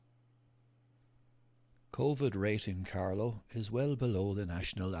COVID rate in Carlow is well below the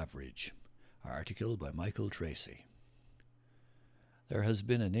national average. Article by Michael Tracy. There has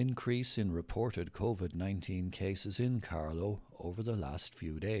been an increase in reported COVID-19 cases in Carlow over the last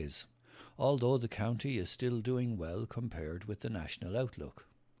few days, although the county is still doing well compared with the national outlook.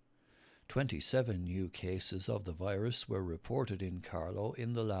 27 new cases of the virus were reported in Carlow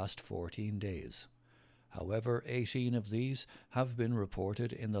in the last 14 days. However, 18 of these have been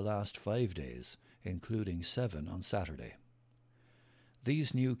reported in the last 5 days, including 7 on Saturday.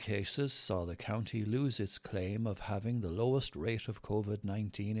 These new cases saw the county lose its claim of having the lowest rate of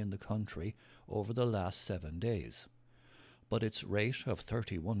COVID-19 in the country over the last 7 days. But its rate of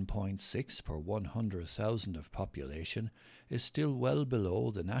 31.6 per 100,000 of population is still well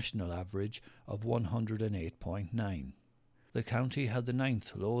below the national average of 108.9. The county had the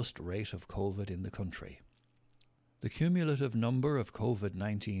 9th lowest rate of COVID in the country. The cumulative number of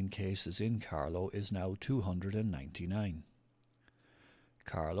COVID-19 cases in Carlow is now 299.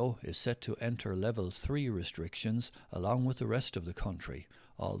 Carlow is set to enter Level 3 restrictions along with the rest of the country,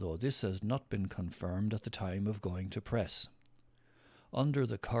 although this has not been confirmed at the time of going to press. Under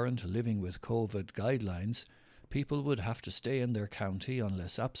the current Living with COVID guidelines, people would have to stay in their county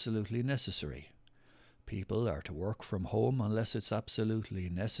unless absolutely necessary. People are to work from home unless it's absolutely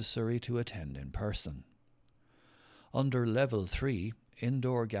necessary to attend in person. Under Level 3,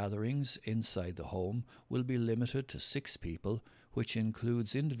 indoor gatherings inside the home will be limited to 6 people, which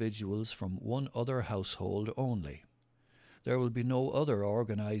includes individuals from one other household only. There will be no other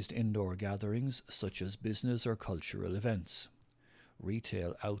organised indoor gatherings such as business or cultural events.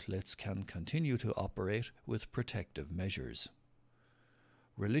 Retail outlets can continue to operate with protective measures.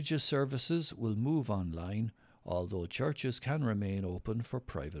 Religious services will move online, although churches can remain open for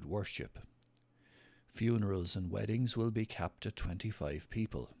private worship. Funerals and weddings will be capped at 25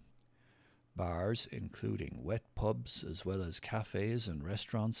 people. Bars, including wet pubs as well as cafes and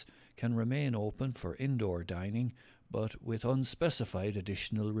restaurants, can remain open for indoor dining, but with unspecified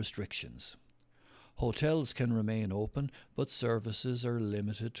additional restrictions. Hotels can remain open, but services are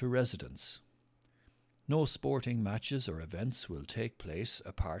limited to residents. No sporting matches or events will take place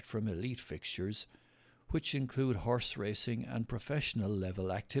apart from elite fixtures, which include horse racing and professional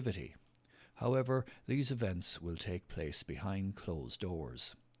level activity. However, these events will take place behind closed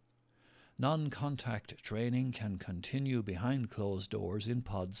doors. Non-contact training can continue behind closed doors in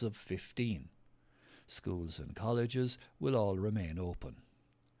pods of 15. Schools and colleges will all remain open.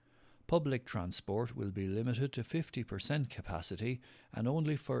 Public transport will be limited to 50% capacity and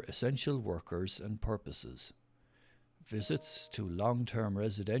only for essential workers and purposes. Visits to long-term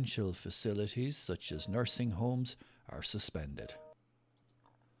residential facilities such as nursing homes are suspended.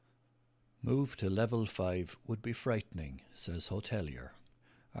 Move to Level 5 would be frightening, says hotelier.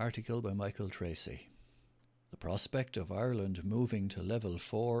 Article by Michael Tracy. The prospect of Ireland moving to Level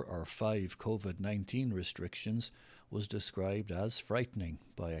 4 or 5 COVID-19 restrictions was described as frightening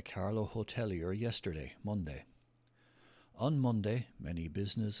by a Carlow hotelier yesterday, Monday. On Monday, many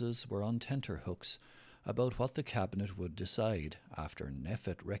businesses were on tenterhooks about what the Cabinet would decide after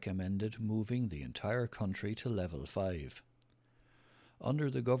NPHET recommended moving the entire country to Level 5.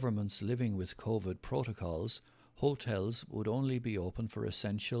 Under the government's Living with COVID protocols, hotels would only be open for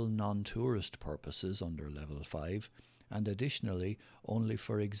essential non-tourist purposes under Level 5 and additionally only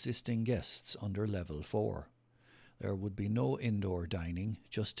for existing guests under Level 4. There would be no indoor dining,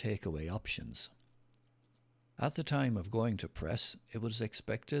 just takeaway options. At the time of going to press, it was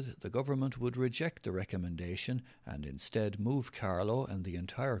expected the government would reject the recommendation and instead move Carlow and the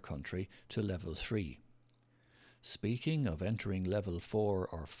entire country to Level 3. Speaking of entering Level 4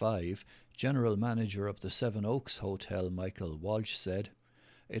 or 5, General Manager of the Seven Oaks Hotel Michael Walsh said,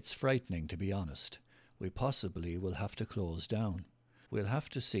 "It's frightening to be honest. We possibly will have to close down. We'll have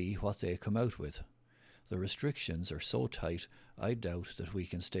to see what they come out with. The restrictions are so tight, I doubt that we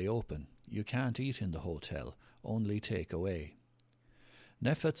can stay open. You can't eat in the hotel, only take away."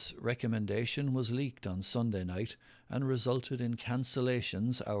 NPHET's recommendation was leaked on Sunday night and resulted in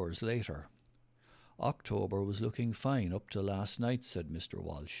cancellations hours later. October was looking fine up to last night, said Mr.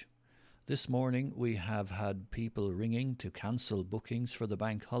 Walsh. This morning we have had people ringing to cancel bookings for the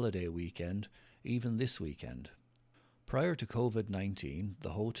bank holiday weekend, even this weekend. Prior to COVID-19,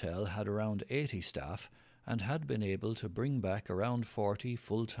 the hotel had around 80 staff and had been able to bring back around 40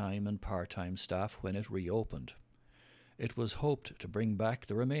 full-time and part-time staff when it reopened. It was hoped to bring back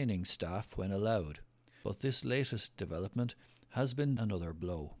the remaining staff when allowed, but this latest development has been another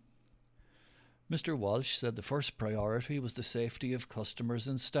blow. Mr. Walsh said the first priority was the safety of customers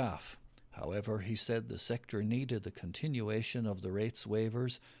and staff. However, he said the sector needed the continuation of the rates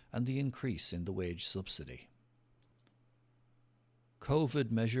waivers and the increase in the wage subsidy. COVID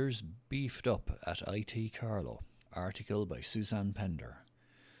measures beefed up at IT Carlow. Article by Suzanne Pender.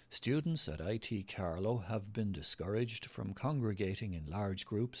 Students at IT Carlow have been discouraged from congregating in large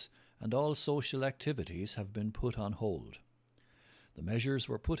groups, and all social activities have been put on hold. The measures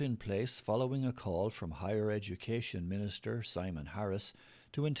were put in place following a call from Higher Education Minister Simon Harris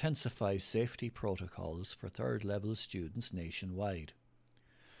to intensify safety protocols for third-level students nationwide.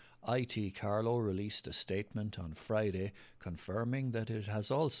 IT Carlow released a statement on Friday confirming that it has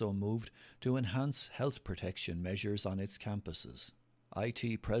also moved to enhance health protection measures on its campuses.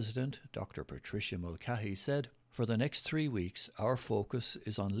 IT President Dr. Patricia Mulcahy said, "For the next 3 weeks, our focus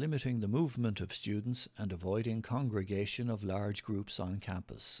is on limiting the movement of students and avoiding congregation of large groups on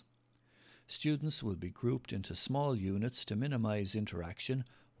campus. Students will be grouped into small units to minimise interaction,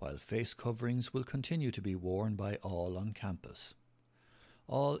 while face coverings will continue to be worn by all on campus.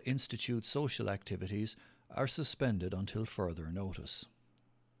 All institute social activities are suspended until further notice."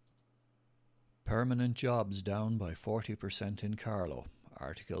 Permanent jobs down by 40% in Carlow.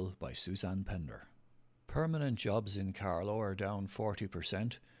 Article by Suzanne Pender. Permanent jobs in Carlow are down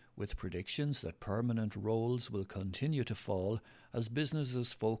 40%, with predictions that permanent roles will continue to fall as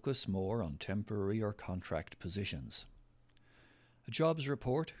businesses focus more on temporary or contract positions. A jobs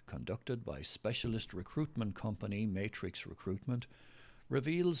report conducted by specialist recruitment company Matrix Recruitment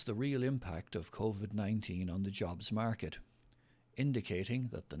reveals the real impact of COVID-19 on the jobs market, indicating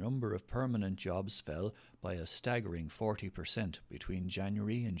that the number of permanent jobs fell by a staggering 40% between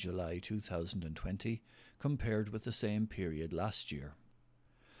January and July 2020 compared with the same period last year.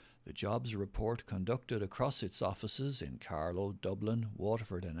 The jobs report conducted across its offices in Carlow, Dublin,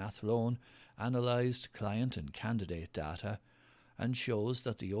 Waterford and Athlone analysed client and candidate data and shows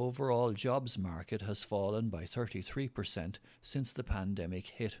that the overall jobs market has fallen by 33% since the pandemic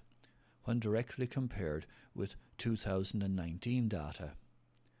hit, when directly compared with 2019 data.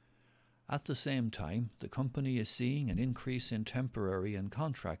 At the same time, the company is seeing an increase in temporary and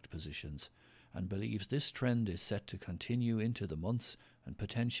contract positions and believes this trend is set to continue into the months and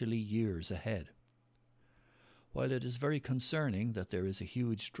potentially years ahead. While it is very concerning that there is a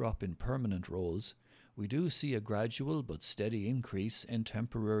huge drop in permanent roles, we do see a gradual but steady increase in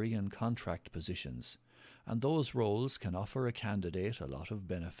temporary and contract positions, and those roles can offer a candidate a lot of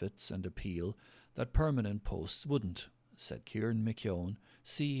benefits and appeal that permanent posts wouldn't, said Kieran McKeown,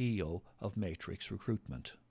 CEO of Matrix Recruitment.